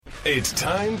It's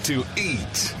time to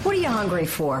eat. What are you hungry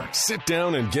for? Sit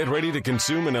down and get ready to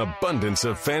consume an abundance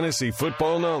of fantasy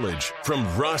football knowledge from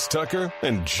Ross Tucker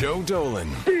and Joe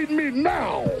Dolan. Feed me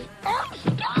now. I'm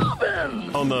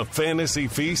starving. On the Fantasy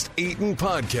Feast Eatin'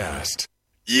 Podcast.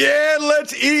 Yeah,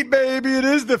 let's eat, baby. It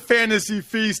is the Fantasy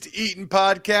Feast Eatin'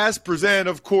 Podcast, presented,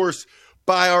 of course,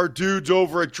 by our dudes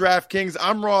over at DraftKings.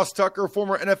 I'm Ross Tucker,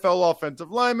 former NFL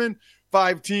offensive lineman,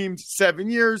 5 teams,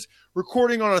 7 years,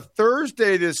 recording on a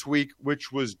Thursday this week,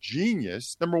 which was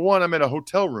genius. Number one, I'm in a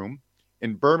hotel room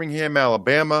in Birmingham,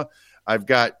 Alabama. I've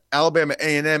got Alabama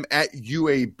A&M at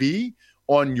UAB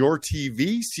on your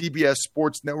TV, CBS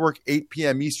Sports Network, 8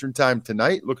 p.m. Eastern time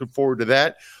tonight. Looking forward to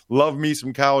that. Love me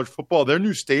some college football. Their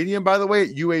new stadium, by the way,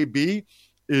 at UAB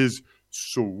is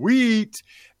sweet.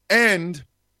 And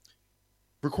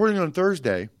recording on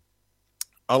Thursday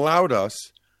allowed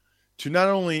us to not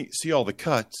only see all the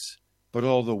cuts, but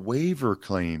all the waiver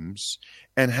claims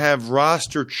and have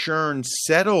roster churn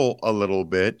settle a little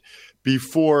bit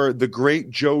before the great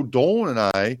Joe Dolan and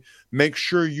I make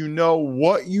sure you know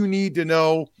what you need to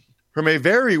know from a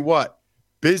very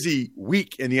busy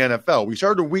week in the NFL. We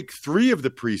started week 3 of the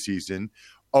preseason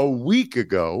a week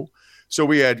ago. So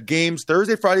we had games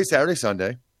Thursday, Friday, Saturday,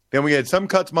 Sunday. Then we had some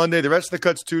cuts Monday, the rest of the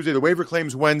cuts Tuesday, the waiver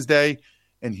claims Wednesday.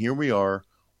 And here we are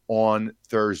on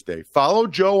Thursday. Follow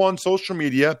Joe on social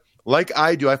media like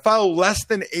I do. I follow less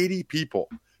than 80 people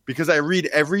because I read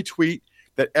every tweet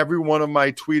that every one of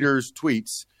my tweeters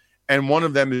tweets, and one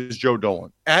of them is Joe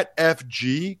Dolan, at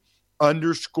FG_Dolan.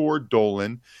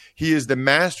 He is the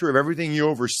master of everything he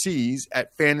oversees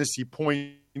at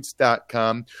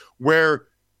fantasypoints.com, where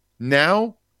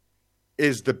now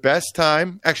is the best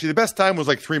time. Actually, the best time was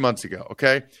like 3 months ago,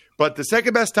 okay? But the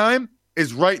second best time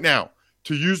is right now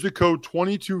to use the code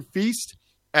 22FEAST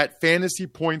at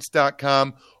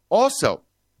fantasypoints.com. Also,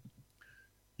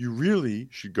 you really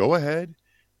should go ahead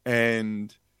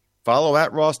and follow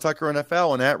at Ross Tucker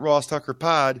NFL and at Ross Tucker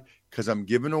Pod, because I'm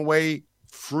giving away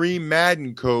free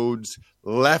Madden codes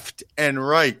left and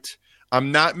right.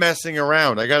 I'm not messing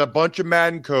around. I got a bunch of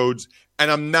Madden codes, and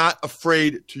I'm not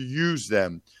afraid to use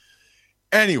them.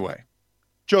 Anyway,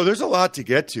 Joe, there's a lot to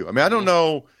get to. I mean, I don't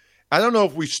know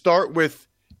if we start with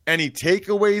any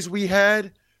takeaways we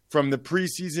had from the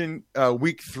preseason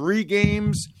week 3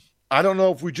 games. I don't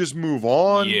know if we just move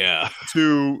on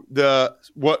to the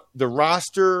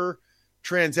roster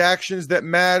transactions that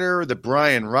matter, the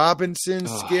Brian Robinson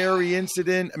scary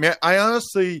incident. I mean, I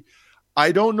honestly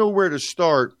don't know where to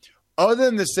start other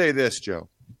than to say this, Joe.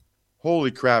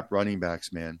 Holy crap, running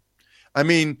backs, man. I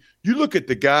mean, you look at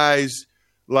the guys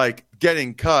like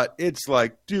getting cut. It's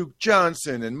like Duke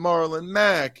Johnson and Marlon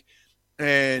Mack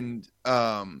and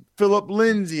Philip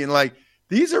Lindsay. And like,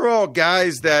 these are all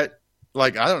guys that,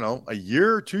 like, I don't know, a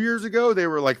year or 2 years ago, they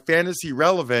were like fantasy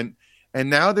relevant, and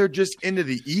now they're just into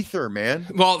the ether, man.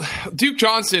 Well, Duke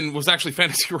Johnson was actually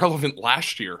fantasy relevant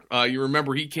last year. You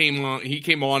remember he came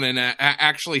on and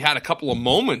actually had a couple of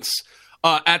moments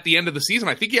at the end of the season.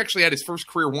 I think he actually had his first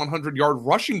career 100-yard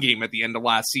rushing game at the end of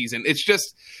last season. It's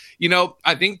just,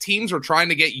 I think teams are trying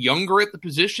to get younger at the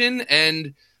position,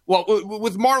 and well,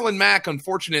 with Marlon Mack,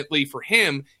 unfortunately for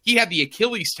him, he had the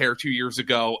Achilles tear 2 years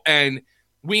ago, and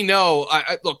we know,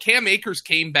 look, Cam Akers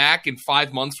came back in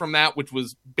 5 months from that, which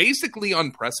was basically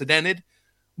unprecedented,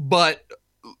 but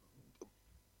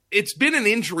it's been an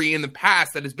injury in the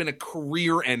past that has been a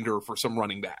career ender for some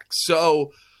running backs.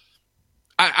 So,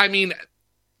 I mean,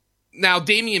 now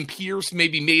Dameon Pierce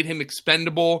maybe made him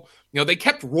expendable. They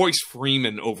kept Royce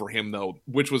Freeman over him, though,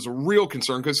 which was a real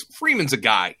concern because Freeman's a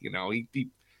guy,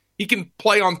 he can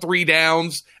play on 3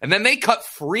 downs, and then they cut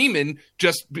Freeman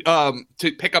just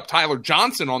to pick up Tyler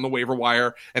Johnson on the waiver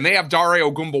wire, and they have Dare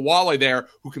Ogunbowale there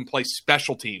who can play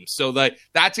special teams. So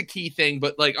that's a key thing.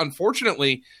 But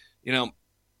unfortunately,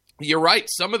 you're right.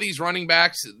 Some of these running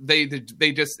backs, they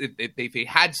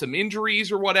had some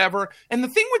injuries or whatever. And the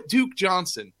thing with Duke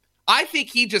Johnson, I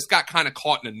think he just got kind of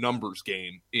caught in a numbers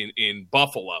game in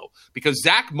Buffalo because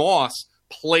Zach Moss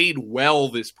played well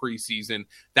this preseason.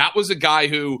 That was a guy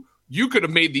who you could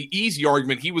have made the easy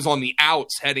argument he was on the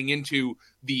outs heading into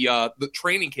the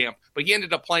training camp, but he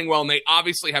ended up playing well, and they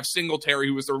obviously have Singletary,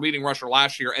 who was their leading rusher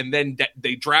last year, and then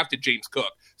they drafted James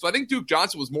Cook. So I think Duke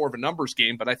Johnson was more of a numbers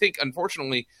game, but I think,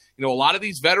 unfortunately, a lot of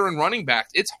these veteran running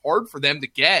backs, it's hard for them to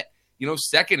get,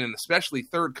 second and especially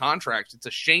third contracts. It's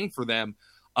a shame for them.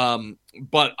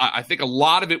 But I think a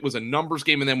lot of it was a numbers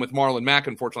game, and then with Marlon Mack,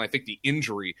 unfortunately, I think the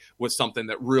injury was something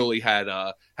that really had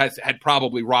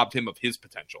probably robbed him of his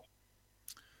potential.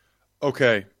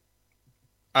 Okay,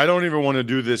 I don't even want to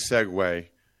do this segue,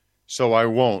 so I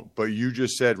won't. But you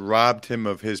just said robbed him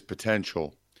of his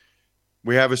potential.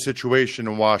 we have a situation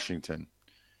in Washington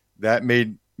that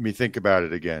made me think about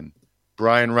it again.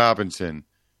 Brian Robinson,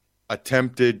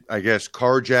 attempted, I guess,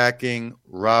 carjacking,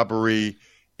 robbery,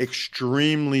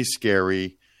 extremely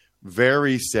scary,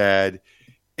 very sad.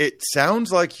 It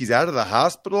sounds like he's out of the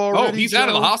hospital already. Oh, he's out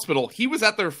of the hospital. He was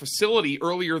at their facility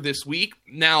earlier this week.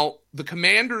 Now, the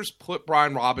Commanders put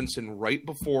Brian Robinson right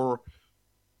before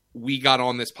we got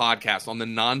on this podcast on the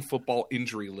non-football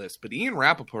injury list. But Ian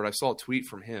Rappaport, I saw a tweet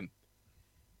from him.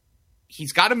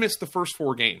 He's got to miss the first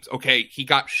 4 games. Okay, he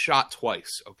got shot twice.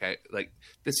 Okay, like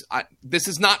this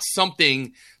is not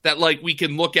something that like we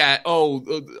can look at.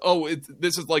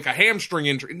 This is like a hamstring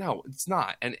injury. No, it's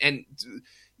not. And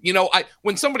you know,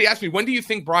 when somebody asks me, when do you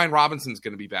think Brian Robinson's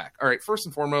going to be back? All right, first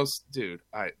and foremost, dude,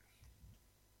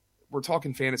 we're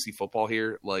talking fantasy football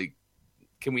here. Like,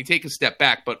 can we take a step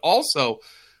back? But also,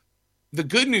 the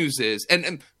good news is,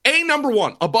 and number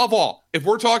one, above all, if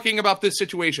we're talking about this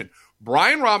situation,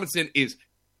 Brian Robinson is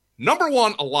number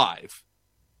 1, alive.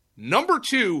 Number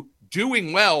 2,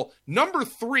 doing well. Number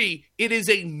 3, it is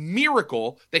a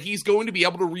miracle that he's going to be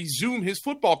able to resume his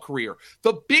football career.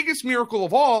 The biggest miracle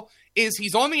of all is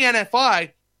he's on the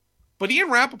NFI, but Ian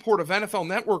Rappaport of NFL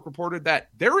Network reported that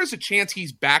there is a chance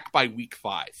he's back by week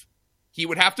 5. He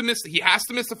has to miss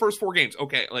the first 4 games.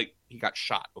 Okay, like he got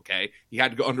shot, okay? He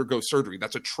had to undergo surgery.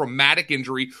 That's a traumatic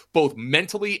injury, both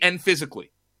mentally and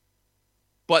physically.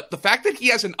 But the fact that he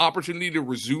has an opportunity to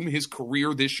resume his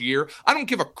career this year, I don't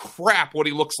give a crap what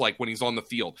he looks like when he's on the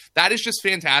field. That is just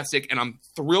fantastic, and I'm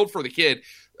thrilled for the kid.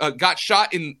 Got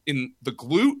shot in the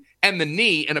glute and the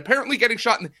knee, and apparently getting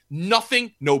shot in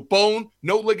nothing, no bone,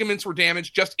 no ligaments were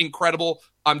damaged, just incredible.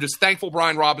 I'm just thankful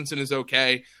Brian Robinson is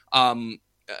okay,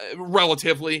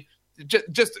 relatively.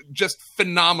 Just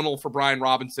phenomenal for Brian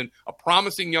Robinson, a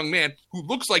promising young man who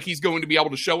looks like he's going to be able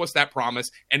to show us that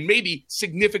promise, and maybe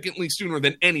significantly sooner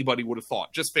than anybody would have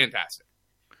thought. Just fantastic.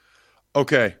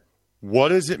 Okay, what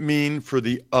does it mean for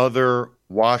the other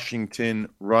Washington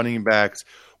running backs?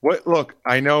 Look,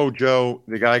 I know, Joe,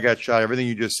 the guy got shot, everything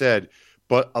you just said,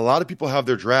 but a lot of people have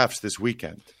their drafts this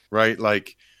weekend, right?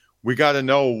 Like, we got to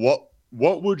know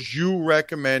what would you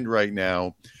recommend right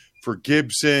now for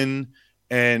Gibson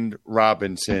and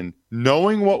Robinson,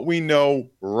 knowing what we know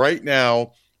right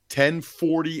now,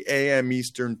 10:40 a.m.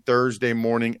 Eastern Thursday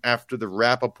morning after the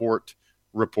Rappaport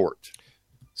report.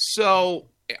 So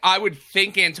I would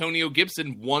think Antonio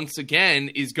Gibson once again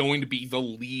is going to be the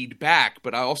lead back,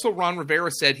 but Ron Rivera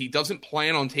said he doesn't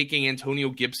plan on taking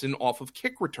Antonio Gibson off of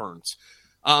kick returns.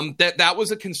 That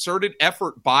was a concerted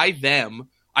effort by them,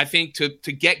 I think, to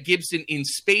get Gibson in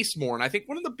space more. And I think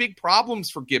one of the big problems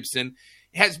for Gibson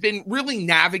has been really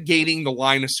navigating the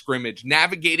line of scrimmage,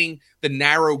 navigating the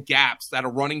narrow gaps that a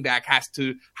running back has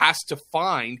to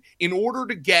find in order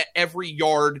to get every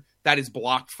yard that is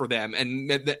blocked for them.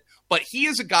 But he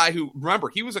is a guy who, remember,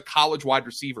 he was a college wide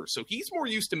receiver, so he's more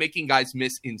used to making guys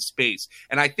miss in space.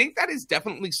 And I think that is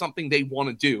definitely something they want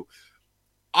to do.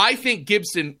 I think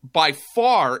Gibson, by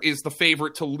far, is the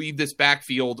favorite to lead this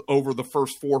backfield over the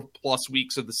first 4+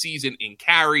 weeks of the season in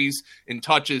carries, in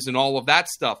touches, and all of that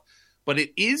stuff. But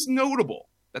it is notable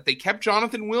that they kept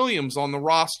Jonathan Williams on the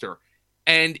roster.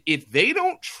 And if they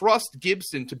don't trust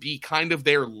Gibson to be kind of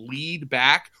their lead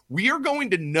back, we are going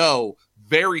to know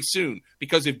very soon.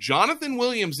 Because if Jonathan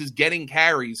Williams is getting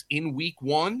carries in week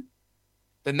 1,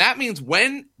 then that means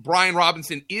when Brian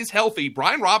Robinson is healthy,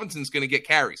 Brian Robinson's going to get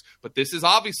carries. But this is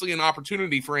obviously an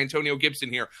opportunity for Antonio Gibson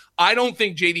here. I don't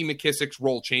think J.D. McKissic's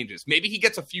role changes. Maybe he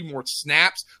gets a few more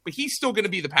snaps, but he's still going to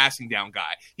be the passing down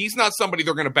guy. He's not somebody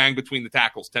they're going to bang between the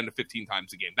tackles 10 to 15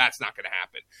 times a game. That's not going to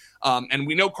happen. And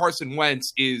we know Carson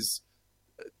Wentz is,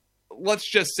 let's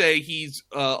just say he's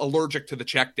allergic to the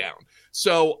check down.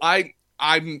 So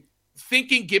I'm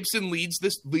thinking Gibson leads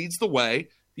the way.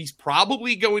 He's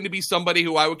probably going to be somebody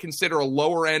who I would consider a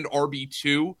lower-end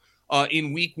RB2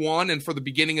 in week 1 and for the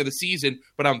beginning of the season.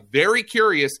 But I'm very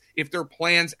curious if their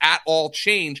plans at all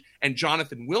change, and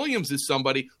Jonathan Williams is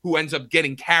somebody who ends up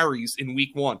getting carries in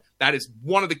week 1. That is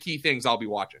one of the key things I'll be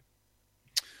watching.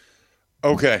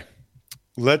 Okay,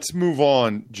 let's move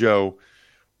on, Joe.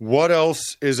 What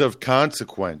else is of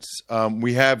consequence?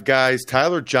 We have guys,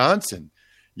 Tyler Johnson,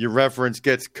 you reference,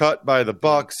 gets cut by the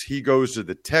Bucs. He goes to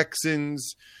the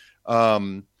Texans. We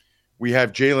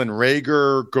have Jalen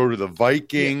Reagor go to the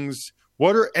Vikings. Yeah.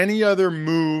 What are any other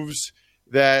moves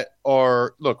that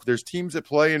are – look, there's teams that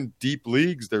play in deep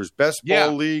leagues. There's best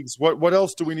ball leagues. What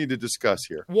else do we need to discuss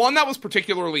here? One that was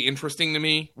particularly interesting to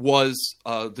me was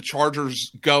the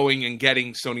Chargers going and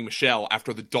getting Sony Michel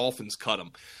after the Dolphins cut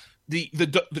him.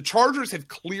 The Chargers have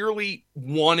clearly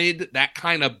wanted that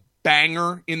kind of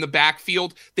banger in the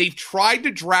backfield. They've tried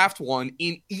to draft one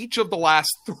in each of the last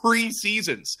 3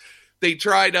 seasons. They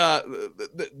tried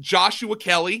Joshua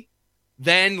Kelly,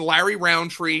 then Larry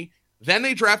Roundtree, then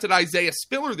they drafted Isaiah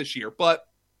Spiller this year. But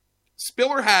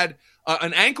Spiller had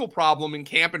an ankle problem in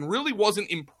camp and really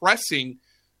wasn't impressing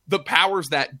the powers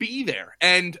that be there.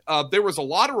 And there was a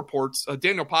lot of reports.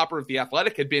 Daniel Popper of The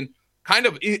Athletic had been kind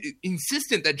of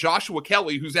insistent that Joshua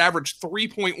Kelly, who's averaged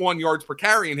 3.1 yards per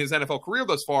carry in his NFL career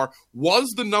thus far,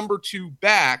 was the number 2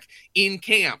 back in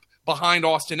camp behind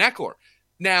Austin Ekeler.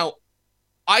 Now,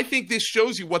 I think this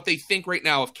shows you what they think right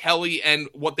now of Kelly and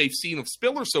what they've seen of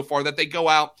Spiller so far, that they go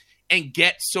out and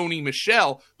get Sony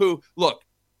Michel, who, look,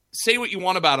 say what you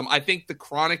want about him. I think the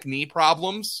chronic knee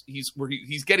problems, he's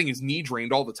getting his knee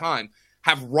drained all the time,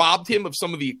 have robbed him of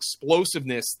some of the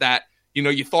explosiveness that,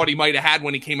 you thought he might have had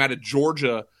when he came out of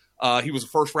Georgia. He was a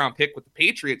first-round pick with the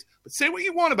Patriots. But say what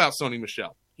you want about Sony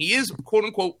Michel. He is,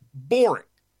 quote-unquote, boring.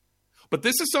 But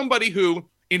this is somebody who,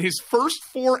 in his first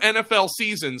 4 NFL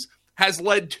seasons, has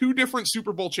led 2 different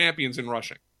Super Bowl champions in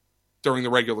rushing during the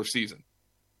regular season.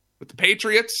 With the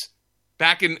Patriots,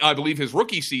 back in, I believe, his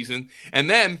rookie season, and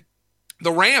then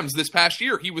the Rams this past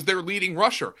year, he was their leading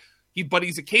rusher. But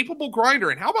he's a capable grinder.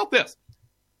 And how about this?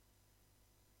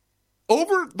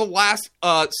 Over the last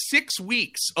 6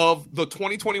 weeks of the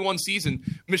 2021 season,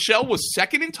 Michel was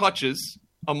 2nd in touches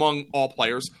among all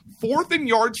players, 4th in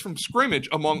yards from scrimmage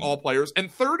among all players,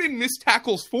 and 3rd in missed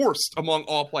tackles forced among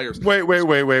all players.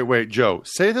 Wait, Joe.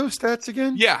 Say those stats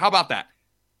again? Yeah, how about that?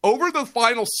 Over the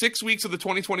final 6 weeks of the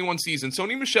 2021 season,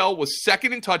 Sony Michel was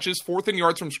 2nd in touches, 4th in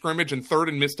yards from scrimmage, and 3rd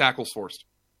in missed tackles forced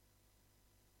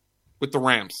with the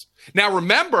Rams. Now,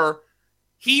 remember,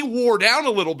 he wore down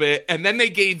a little bit, and then they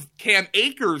gave Cam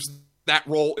Akers that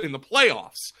role in the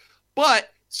playoffs. But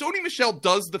Sony Michel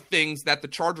does the things that the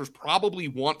Chargers probably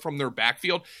want from their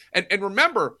backfield. And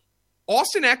remember,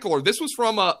 Austin Ekeler, this was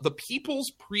from the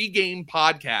People's pregame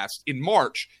podcast in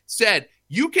March, said,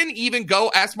 you can even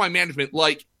go ask my management,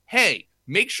 like, hey,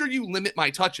 make sure you limit my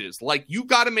touches. Like, you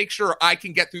got to make sure I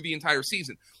can get through the entire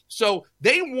season. So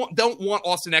they don't want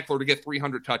Austin Ekeler to get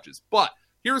 300 touches. But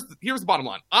here's the bottom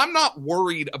line. I'm not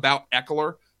worried about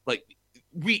Ekeler. Like,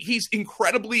 he's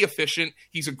incredibly efficient.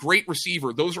 He's a great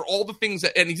receiver. Those are all the things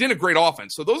and he's in a great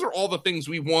offense. So those are all the things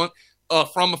we want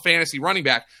from a fantasy running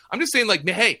back. I'm just saying, like,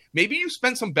 hey, maybe you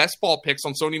spent some best ball picks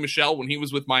on Sony Michel when he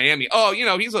was with Miami. Oh,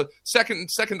 he's a second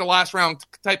to last round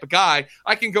type of guy.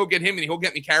 I can go get him and he'll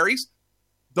get me carries.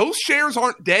 Those shares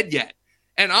aren't dead yet.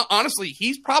 And honestly,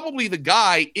 he's probably the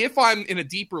guy, if I'm in a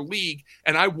deeper league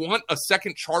and I want a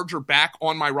second Charger back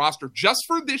on my roster just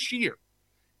for this year,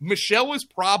 Michel is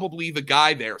probably the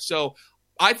guy there. So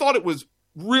I thought it was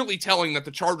really telling that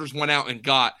the Chargers went out and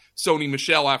got Sony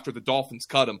Michel after the Dolphins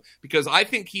cut him, because I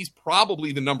think he's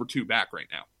probably the number 2 back right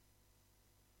now.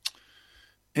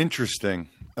 Interesting.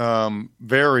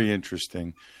 Very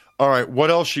interesting. All right, what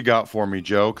else you got for me,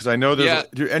 Joe? Because I know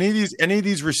do any of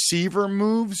these receiver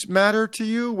moves matter to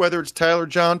you, whether it's Tyler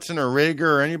Johnson or Rager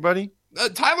or anybody?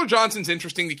 Tyler Johnson's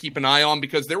interesting to keep an eye on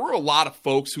because there were a lot of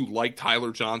folks who liked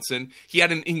Tyler Johnson. He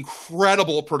had an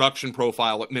incredible production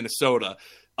profile at Minnesota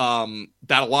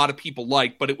that a lot of people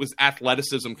liked, but it was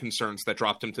athleticism concerns that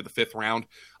dropped him to the 5th round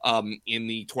in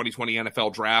the 2020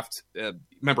 NFL draft.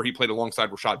 Remember, he played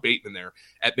alongside Rashad Bateman there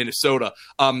at Minnesota.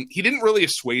 He didn't really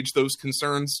assuage those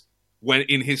concerns when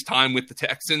in his time with the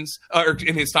Texans, or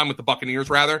in his time with the Buccaneers,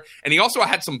 rather. And he also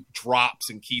had some drops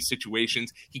in key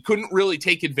situations. He couldn't really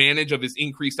take advantage of his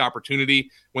increased opportunity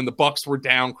when the Bucs were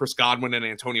down Chris Godwin and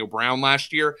Antonio Brown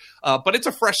last year. But it's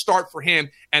a fresh start for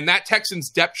him. And that Texans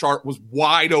depth chart was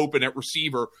wide open at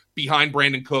receiver behind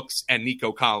Brandon Cooks and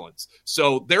Nico Collins.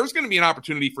 So there's going to be an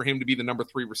opportunity for him to be the number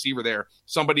 3 receiver there,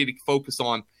 somebody to focus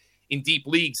on in deep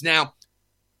leagues. Now,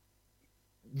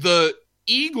 the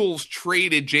Eagles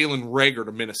traded Jalen Reagor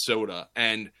to Minnesota,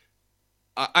 and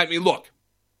I mean, look,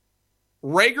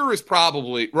 Reagor is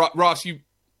probably Ross.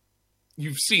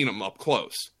 You've seen him up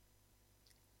close.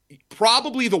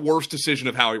 Probably the worst decision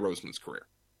of Howie Roseman's career.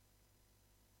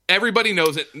 Everybody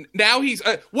knows it. Now he's.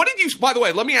 What did you? By the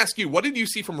way, let me ask you. What did you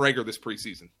see from Reagor this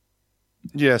preseason?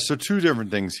 Yeah, so 2 different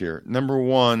things here. Number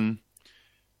one,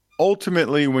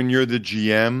 ultimately, when you're the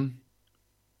GM,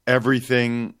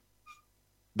 everything,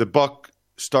 the buck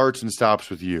starts and stops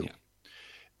with you. Yeah.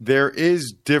 There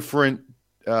is different,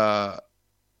 I've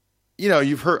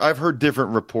heard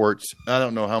different reports. I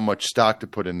don't know how much stock to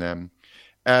put in them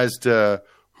as to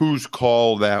whose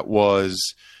call that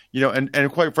was,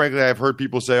 and quite frankly, I've heard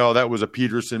people say, oh, that was a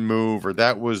Peterson move, or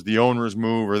that was the owner's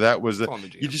move, or that was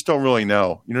you just don't really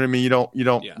know. You know what I mean? You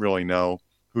don't really know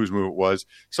whose move it was.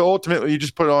 So ultimately you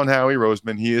just put it on Howie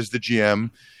Roseman. He is the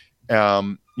GM.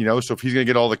 So if he's going to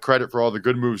get all the credit for all the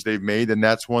good moves they've made, then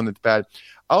that's one that's bad.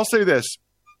 I'll say this,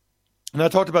 and I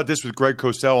talked about this with Greg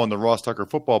Cosell on the Ross Tucker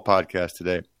Football Podcast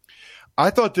today. I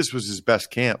thought this was his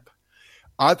best camp.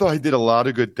 I thought he did a lot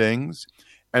of good things.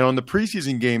 And on the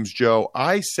preseason games, Joe,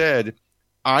 I said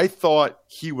I thought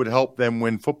he would help them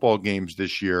win football games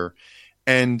this year,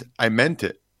 and I meant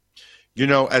it.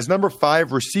 As number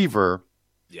 5 receiver,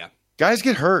 guys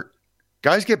get hurt.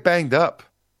 Guys get banged up,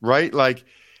 right? Like,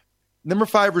 number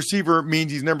 5 receiver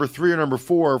means he's number 3 or number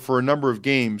 4 for a number of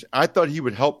games. I thought he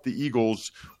would help the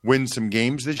Eagles win some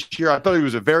games this year. I thought he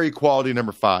was a very quality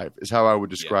number 5 is how I would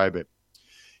describe it.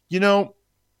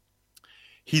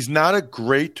 He's not a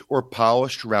great or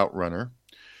polished route runner,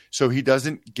 so he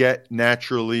doesn't get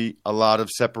naturally a lot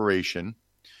of separation.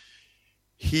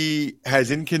 He has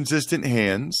inconsistent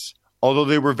hands, although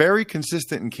they were very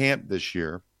consistent in camp this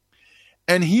year.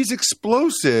 And he's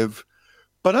explosive,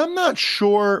 but I'm not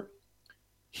sure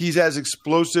he's as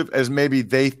explosive as maybe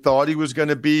they thought he was going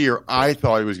to be or I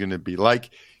thought he was going to be. Like,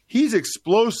 he's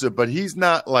explosive, but he's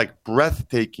not like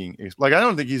breathtaking. Like, I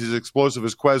don't think he's as explosive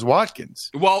as Quez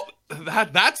Watkins. Well,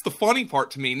 that's the funny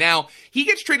part to me. Now, he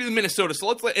gets traded to Minnesota, so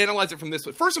let's analyze it from this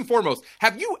way. First and foremost,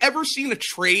 have you ever seen a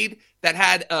trade that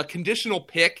had a conditional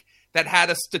pick that had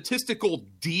a statistical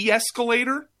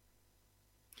de-escalator?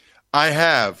 I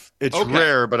have. It's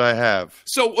rare, but I have.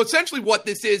 So essentially what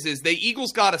this is the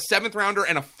Eagles got a 7th rounder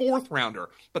and a 4th rounder,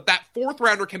 but that 4th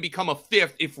rounder can become a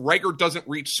 5th if Reagor doesn't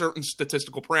reach certain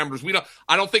statistical parameters.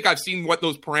 I don't think I've seen what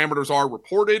those parameters are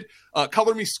reported.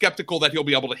 Color me skeptical that he'll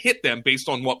be able to hit them based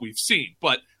on what we've seen,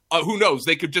 but who knows?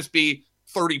 They could just be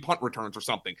 30 punt returns or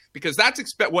something, because that's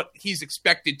what he's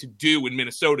expected to do in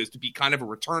Minnesota, is to be kind of a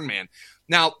return man.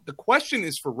 Now, the question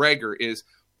is for Reagor is,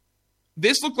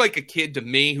 this looked like a kid to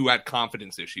me who had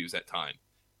confidence issues at time.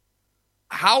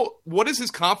 What is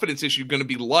his confidence issue going to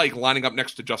be like lining up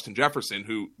next to Justin Jefferson,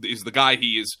 who is the guy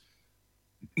he is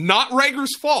not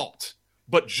Reagor's fault,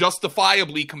 but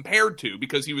justifiably compared to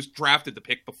because he was drafted the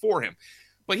pick before him.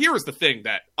 But here is the thing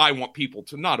that I want people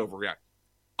to not overreact.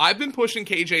 I've been pushing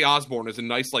KJ Osborne as a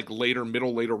nice, later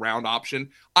round option.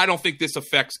 I don't think this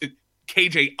affects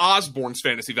KJ Osborne's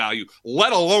fantasy value,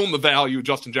 let alone the value of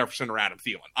Justin Jefferson or Adam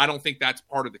Thielen. I don't think that's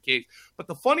part of the case. But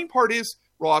the funny part is,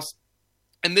 Ross,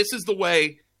 and this is the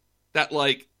way that,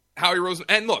 Howie Roseman,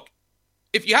 and look,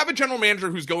 if you have a general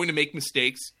manager who's going to make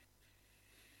mistakes,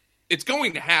 it's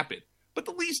going to happen. But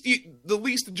the least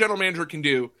the general manager can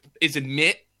do is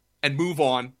admit and move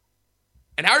on.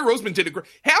 And Howie Roseman did a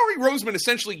Howie Roseman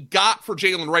essentially got for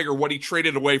Jalen Reagor what he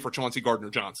traded away for Chauncey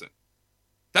Gardner-Johnson.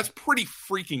 That's pretty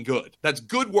freaking good. That's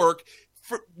good work,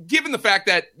 given the fact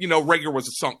that, Reagor was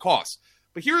a sunk cost.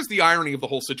 But here's the irony of the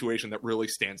whole situation that really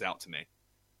stands out to me.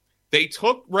 They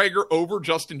took Reagor over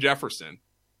Justin Jefferson,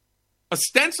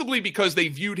 ostensibly because they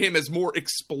viewed him as more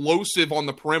explosive on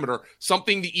the perimeter,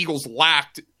 something the Eagles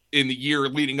lacked in the year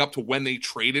leading up to when they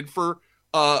traded for,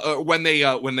 when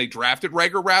they drafted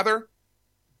Reagor, rather.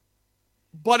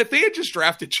 But if they had just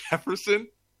drafted Jefferson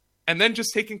and then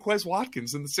just taking Quez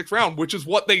Watkins in the 6th round, which is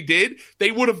what they did,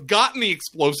 they would have gotten the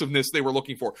explosiveness they were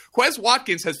looking for. Quez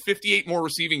Watkins has 58 more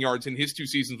receiving yards in his 2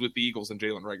 seasons with the Eagles than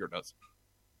Jalen Reagor does.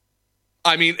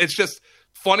 I mean, it's just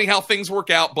funny how things work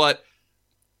out, but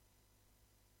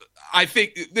I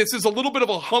think this is a little bit of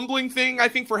a humbling thing, I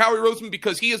think, for Howie Roseman,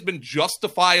 because he has been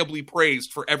justifiably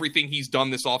praised for everything he's done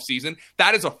this offseason.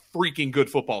 That is a freaking good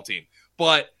football team.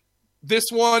 But this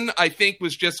one, I think,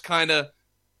 was just kind of,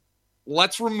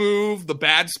 let's remove the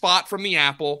bad spot from the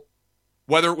apple,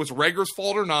 whether it was Reagor's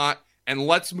fault or not, and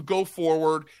let's go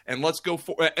forward and let's go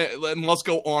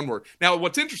onward. Now,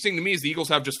 what's interesting to me is the Eagles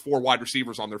have just 4 wide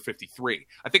receivers on their 53.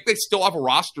 I think they still have a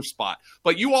roster spot,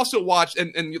 but you also watch,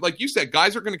 and like you said,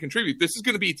 guys are going to contribute. This is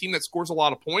going to be a team that scores a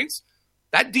lot of points.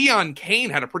 That Deion Kane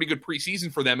had a pretty good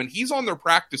preseason for them, and he's on their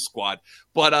practice squad.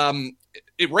 But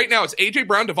right now it's A.J.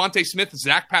 Brown, Devontae Smith,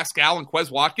 Zach Pascal, and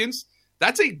Quez Watkins.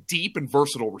 That's a deep and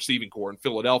versatile receiving core in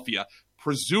Philadelphia,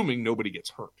 presuming nobody gets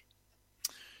hurt.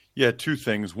 Yeah, 2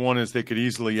 things. One is they could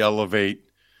easily elevate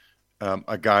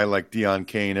a guy like Deion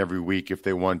Kane every week if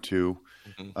they want to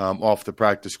off the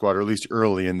practice squad, or at least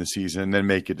early in the season, and then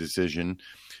make a decision.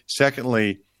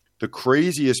 Secondly, the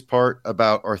craziest part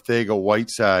about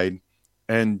Arcega-Whiteside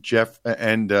and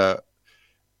Jalen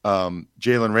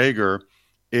Reagor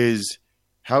is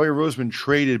Howie Roseman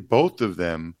traded both of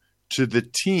them to the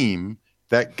team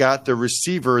that got the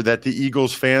receiver that the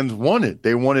Eagles fans wanted.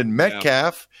 They wanted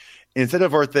Metcalf instead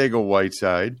of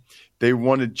Arcega-Whiteside. They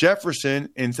wanted Jefferson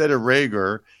instead of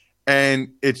Reagor.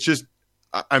 And it's just,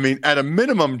 I mean, at a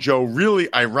minimum, Joe,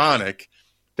 really ironic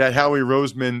that Howie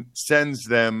Roseman sends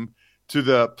them to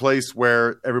the place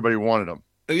where everybody wanted him.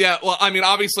 Yeah, well, I mean,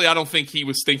 obviously, I don't think he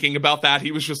was thinking about that.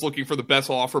 He was just looking for the best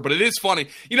offer. But it is funny.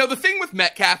 The thing with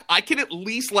Metcalf, I can at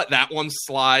least let that one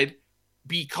slide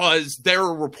because there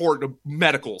are reported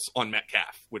medicals on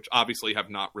Metcalf, which obviously have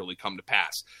not really come to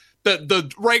pass. The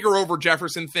Rager over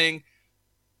Jefferson thing,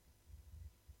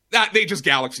 that they just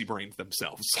galaxy brained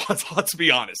themselves. Let's be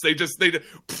honest. Let's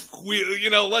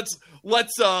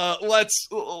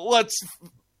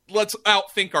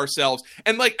outthink ourselves.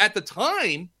 And like at the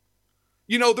time,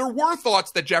 there were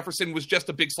thoughts that Jefferson was just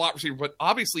a big slot receiver, but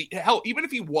obviously, hell, even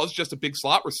if he was just a big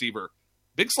slot receivers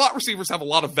have a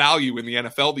lot of value in the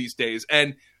NFL these days.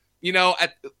 And,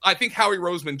 I think Howie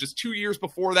Roseman just 2 years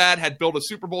before that had built a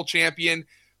Super Bowl champion.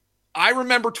 I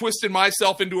remember twisting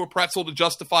myself into a pretzel to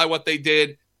justify what they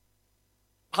did.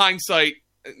 Foresight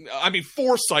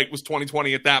was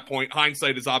 2020 at that point.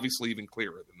 Hindsight is obviously even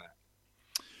clearer than that.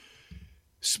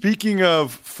 Speaking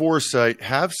of foresight,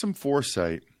 have some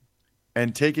foresight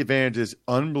and take advantage of this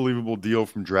unbelievable deal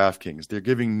from DraftKings. They're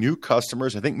giving new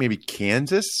customers, I think maybe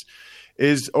Kansas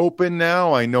is open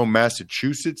now. I know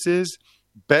Massachusetts is.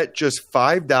 Bet just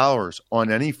 $5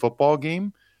 on any football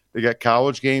game. They got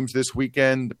college games this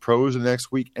weekend, the pros the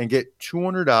next week, and get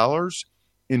 $200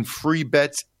 in free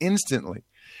bets instantly.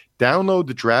 Download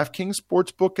the DraftKings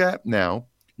Sportsbook app now.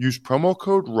 Use promo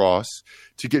code Ross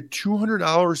to get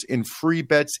 $200 in free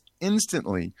bets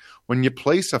instantly when you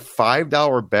place a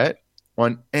 $5 bet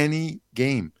on any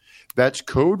game. That's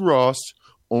code Ross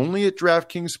only at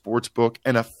DraftKings Sportsbook,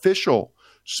 an official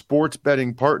sports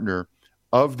betting partner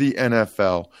of the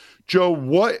NFL. Joe,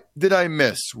 what did I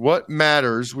miss? What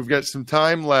matters? We've got some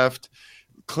time left.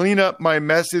 Clean up my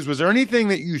messes. Was there anything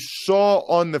that you saw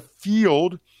on the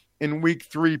field in week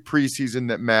 3 preseason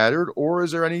that mattered, or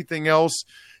is there anything else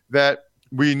that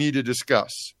we need to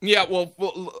discuss? Yeah,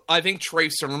 well, I think Trey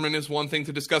Sermon is one thing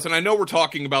to discuss, and I know we're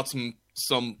talking about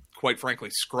some quite frankly,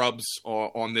 scrubs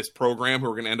on this program who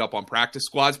are going to end up on practice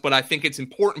squads. But I think it's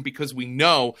important because we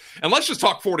know, and let's just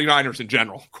talk 49ers in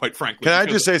general, quite frankly. Can I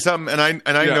just say something? And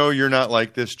I know you're not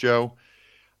like this, Joe.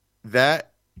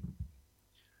 That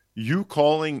you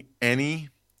calling any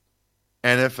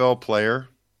NFL player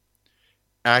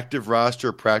active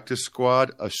roster practice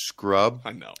squad a scrub.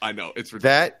 I know. It's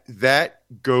ridiculous. That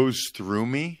goes through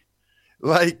me.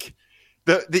 Like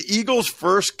the Eagles'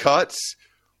 first cuts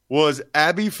was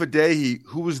Abi Fadehi,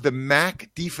 who was the MAC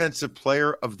Defensive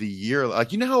Player of the Year.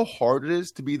 Like, you know how hard it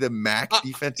is to be the MAC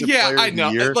Defensive Player of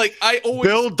the Year? Like,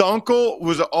 Bill Dunkel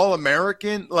was an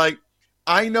All-American. Like,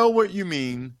 I know what you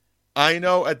mean. I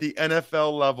know at the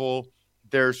NFL level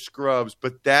they're scrubs,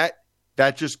 but that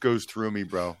just goes through me,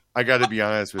 bro. I got to be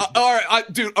honest with you. All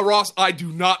right, dude, Ross, I do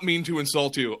not mean to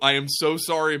insult you. I am so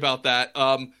sorry about that.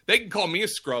 They can call me a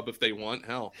scrub if they want.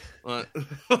 Hell, I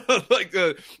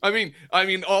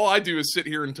mean, all I do is sit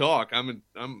here and talk. I'm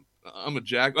a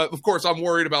jack. Of course, I'm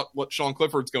worried about what Sean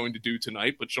Clifford's going to do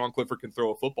tonight, but Sean Clifford can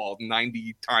throw a football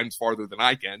 90 times farther than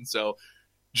I can. So,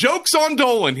 jokes on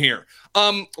Dolan here.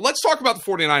 Let's talk about the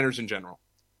 49ers in general.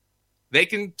 They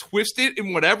can twist it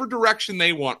in whatever direction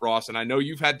they want, Ross. And I know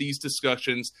you've had these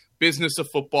discussions, business of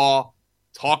football,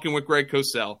 talking with Greg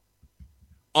Cosell.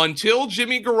 Until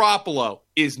Jimmy Garoppolo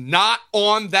is not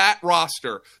on that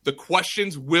roster, the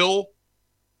questions will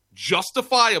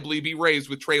justifiably be raised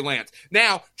with Trey Lance.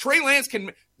 Now,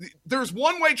 there's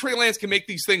one way Trey Lance can make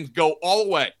these things go all the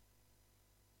way.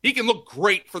 He can look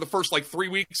great for the first 3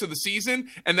 weeks of the season,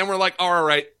 and then we're like, all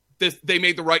right, they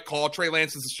made the right call. Trey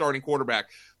Lance is the starting quarterback.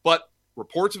 But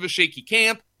reports of a shaky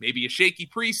camp, maybe a shaky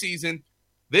preseason.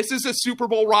 This is a Super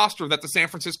Bowl roster that the San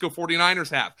Francisco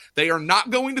 49ers have. They are not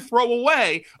going to throw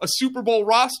away a Super Bowl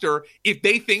roster if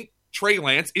they think Trey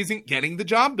Lance isn't getting the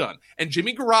job done. And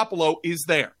Jimmy Garoppolo is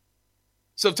there.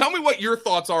 So tell me what your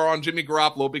thoughts are on Jimmy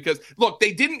Garoppolo, because, look,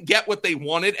 they didn't get what they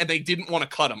wanted and they didn't want to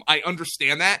cut him. I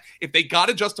understand that. If they got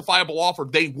a justifiable offer,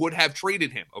 they would have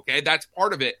traded him, okay? That's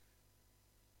part of it.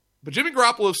 But Jimmy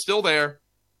Garoppolo's still there.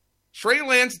 Trey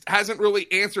Lance hasn't really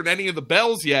answered any of the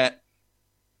bells yet.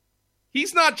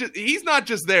 He's not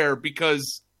just there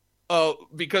because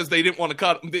they didn't want to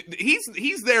cut him.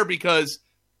 He's there because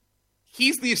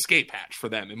he's the escape hatch for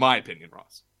them, in my opinion,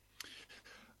 Ross.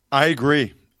 I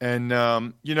agree. And,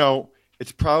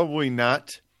 it's probably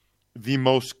not the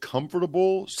most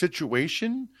comfortable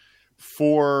situation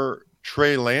for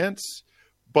Trey Lance.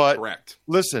 But correct.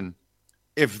 Listen,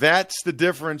 if that's the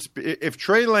difference, if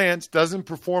Trey Lance doesn't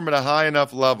perform at a high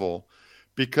enough level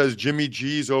because Jimmy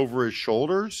G's over his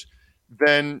shoulders,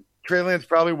 then Trey Lance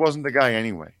probably wasn't the guy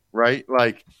anyway, right?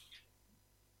 Like,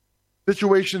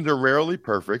 situations are rarely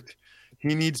perfect.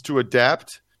 He needs to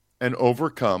adapt and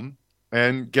overcome.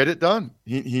 and get it done.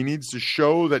 He needs to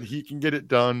show that he can get it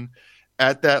done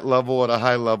at that level, at a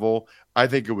high level. I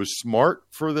think it was smart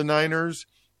for the Niners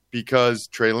because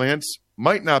Trey Lance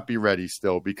might not be ready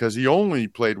still because he only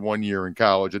played 1 year in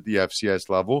college at the FCS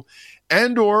level.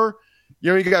 And or,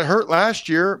 he got hurt last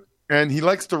year and he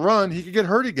likes to run. He could get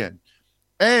hurt again.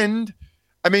 And,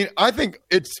 I think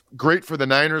it's great for the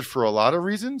Niners for a lot of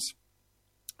reasons.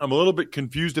 I'm a little bit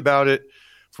confused about it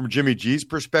from Jimmy G's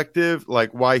perspective,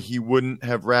 like why he wouldn't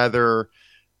have rather,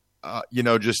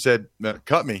 just said,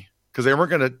 cut me. Because they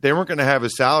weren't gonna have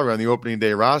his salary on the opening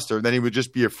day roster. Then he would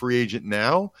just be a free agent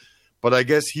now. But I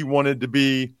guess he wanted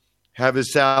to have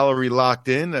his salary locked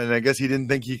in, and I guess he didn't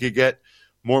think he could get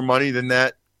more money than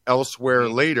that elsewhere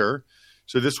later.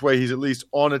 So this way, he's at least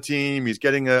on a team. He's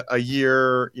getting a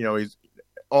year. He's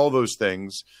all those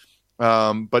things,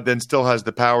 but then still has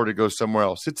the power to go somewhere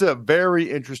else. It's a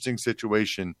very interesting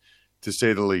situation, to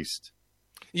say the least.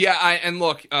 Yeah,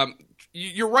 look.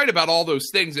 You're right about all those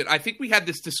things. And I think we had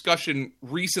this discussion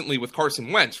recently with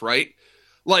Carson Wentz, right?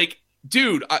 Like,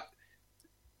 dude,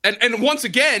 and once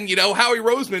again, Howie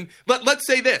Roseman, let's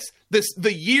say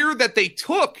the year that they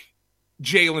took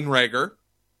Jalen Reagor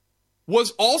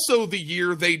was also the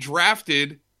year they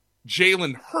drafted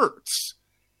Jalen Hurts.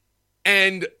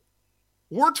 And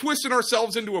we're twisting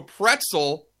ourselves into a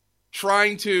pretzel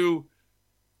trying to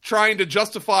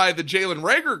justify the Jalen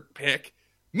Reagor pick.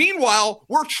 Meanwhile,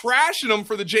 we're trashing him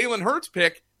for the Jalen Hurts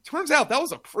pick. Turns out that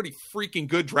was a pretty freaking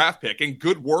good draft pick and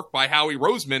good work by Howie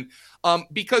Roseman,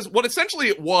 because what essentially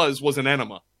it was an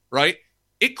enema, right?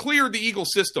 It cleared the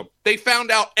Eagles system. They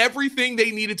found out everything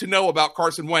they needed to know about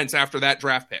Carson Wentz after that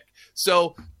draft pick.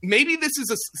 So maybe this is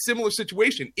a similar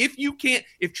situation. If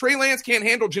Trey Lance can't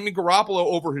handle Jimmy Garoppolo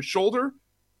over his shoulder,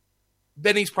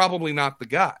 then he's probably not the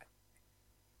guy.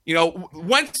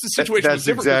 Wentz's situation was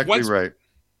different. That's exactly right.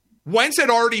 Wentz had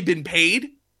already been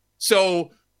paid, so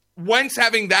Wentz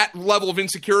having that level of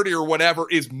insecurity or whatever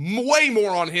is way more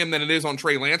on him than it is on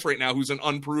Trey Lance right now, who's an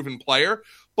unproven player.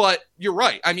 But you're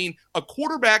right. A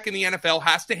quarterback in the NFL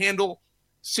has to handle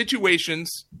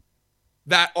situations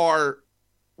that are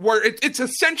where it's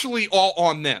essentially all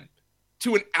on them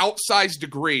to an outsized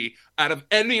degree out of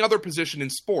any other position in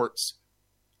sports.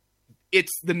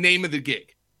 It's the name of the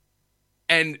gig.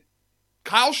 And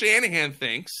Kyle Shanahan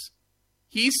thinks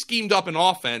he's schemed up an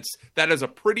offense that is a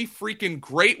pretty freaking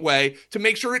great way to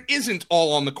make sure it isn't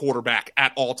all on the quarterback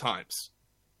at all times.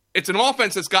 It's an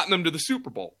offense that's gotten them to the Super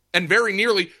Bowl and very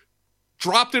nearly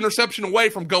dropped interception away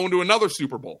from going to another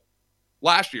Super Bowl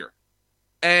last year.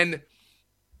 And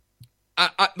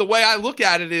the way I look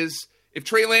at it is if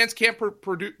Trey Lance can't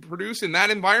produce in that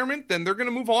environment, then they're going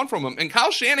to move on from him. And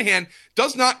Kyle Shanahan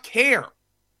does not care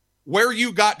where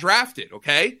you got drafted,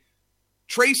 okay?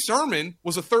 Trey Sermon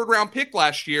was a third-round pick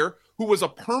last year who was a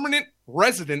permanent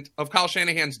resident of Kyle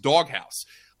Shanahan's doghouse.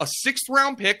 A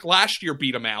sixth-round pick last year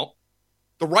beat him out.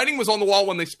 The writing was on the wall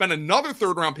when they spent another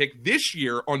third-round pick this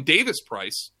year on Davis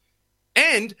Price.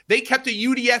 And they kept a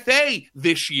UDFA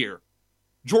this year,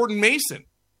 Jordan Mason,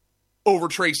 over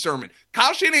Trey Sermon.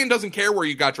 Kyle Shanahan doesn't care where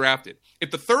you got drafted.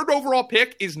 If the third overall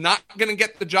pick is not going to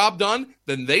get the job done,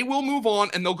 then they will move on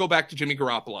and they'll go back to Jimmy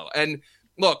Garoppolo. And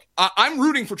look, I'm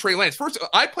rooting for Trey Lance. First,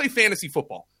 I play fantasy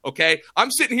football, okay? I'm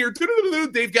sitting here,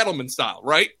 Dave Gettleman style,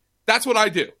 right? That's what I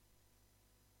do.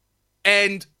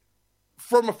 And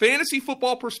from a fantasy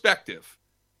football perspective,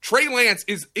 Trey Lance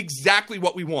is exactly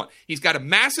what we want. He's got a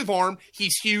massive arm,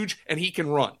 he's huge, and he can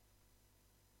run.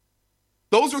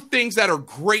 Those are things that are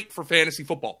great for fantasy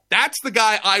football. That's the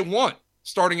guy I want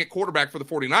starting at quarterback for the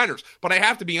 49ers. But I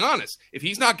have to be honest, if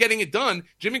he's not getting it done,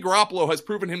 Jimmy Garoppolo has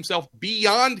proven himself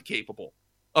beyond capable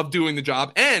of doing the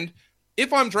job. And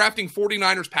if I'm drafting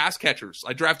 49ers pass catchers,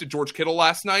 I drafted George Kittle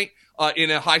last night in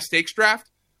a high-stakes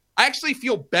draft, I actually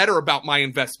feel better about my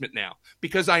investment now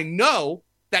because I know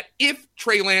that if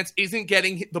Trey Lance isn't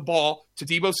getting the ball to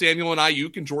Deebo Samuel and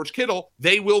Ayuk and George Kittle,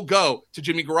 they will go to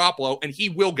Jimmy Garoppolo, and he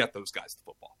will get those guys the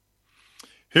football.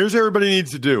 Here's what everybody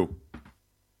needs to do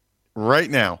right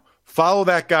now. Follow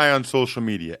that guy on social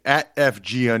media, at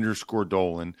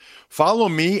FG_Dolan. Follow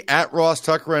me, at Ross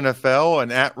Tucker NFL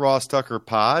and at Ross Tucker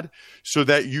Pod, so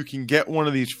that you can get one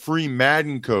of these free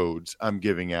Madden codes I'm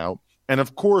giving out. And,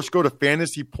 of course, go to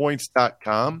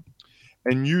fantasypoints.com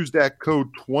and use that code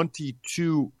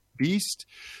 22Feast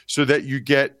so that you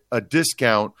get a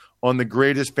discount on the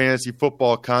greatest fantasy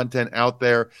football content out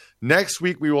there. Next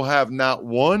week, we will have not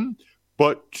one,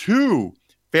 but two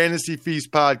Fantasy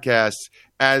Feast podcasts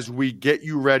as we get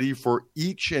you ready for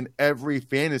each and every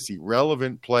fantasy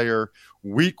relevant player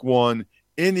week one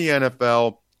in the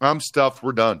NFL. I'm stuffed.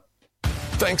 We're done.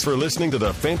 Thanks for listening to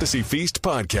the Fantasy Feast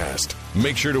podcast.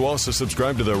 Make sure to also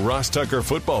subscribe to the Ross Tucker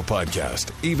Football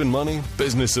Podcast, Even Money,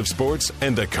 Business of Sports,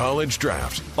 and the College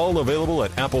Draft. All available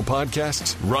at Apple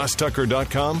Podcasts,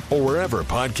 rosstucker.com, or wherever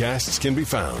podcasts can be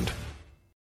found.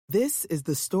 This is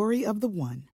the story of the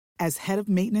one. As head of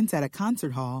maintenance at a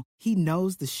concert hall, he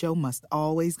knows the show must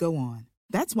always go on.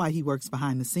 That's why he works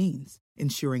behind the scenes,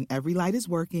 ensuring every light is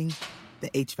working,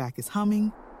 the HVAC is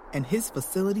humming, and his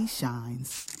facility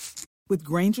shines. With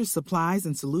Grainger's supplies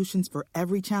and solutions for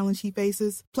every challenge he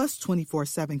faces, plus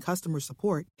 24/7 customer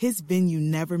support, his venue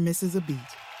never misses a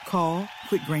beat. Call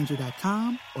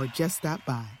quickgrainger.com or just stop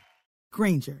by.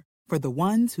 Grainger, for the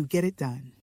ones who get it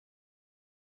done.